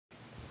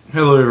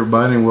Hello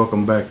everybody and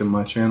welcome back to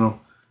my channel.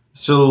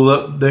 Still a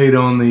little update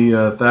on the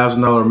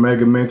 $1,000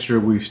 Mega Mixer.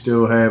 We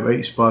still have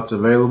 8 spots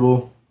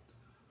available,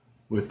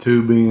 with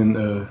 2 being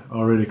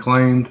already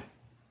claimed.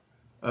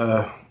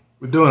 We're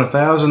doing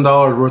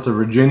 $1,000 worth of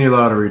Virginia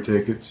lottery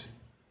tickets,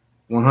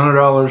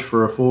 $100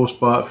 for a full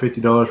spot,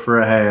 $50 for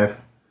a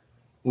half.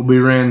 Will be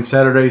ran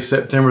Saturday,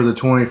 September the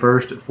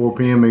 21st at 4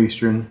 p.m.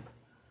 Eastern.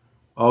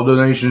 All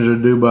donations are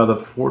due by the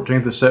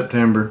 14th of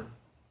September.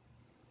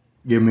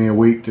 Give me a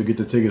week to get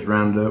the tickets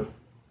rounded up.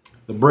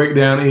 The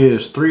breakdown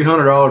is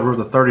 $300 worth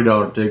of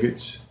 $30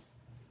 tickets,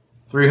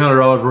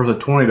 $300 worth of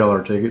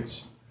 $20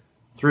 tickets,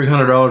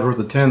 $300 worth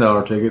of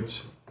 $10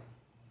 tickets,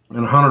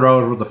 and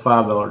 $100 worth of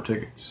 $5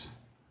 tickets.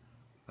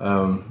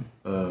 $100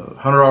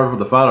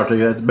 worth of $5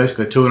 tickets, that's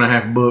basically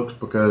 2.5 books,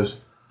 because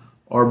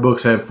our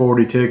books have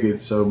 40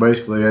 tickets, so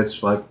basically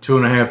that's like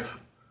 2.5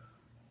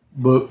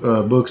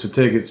 books of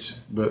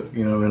tickets, but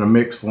in a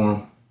mix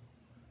form.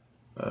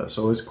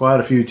 So it's quite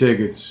a few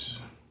tickets.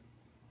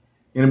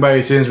 Anybody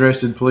that's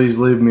interested, please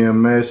leave me a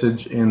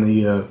message in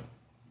the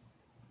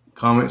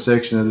comment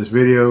section of this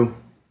video.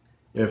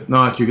 If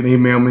not, you can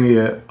email me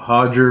at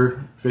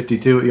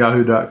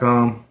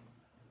hodger52@yahoo.com.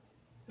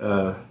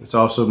 It's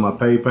also my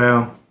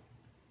PayPal.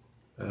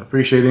 I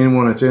appreciate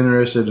anyone that's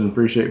interested, and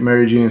appreciate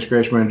Mary G and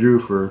Scratchman Drew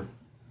for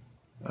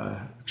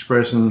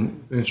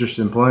expressing interest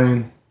in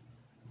playing.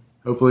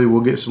 Hopefully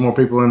we'll get some more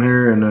people in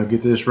here and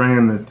get this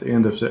ran at the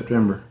end of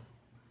September.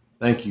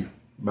 Thank you.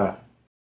 Bye.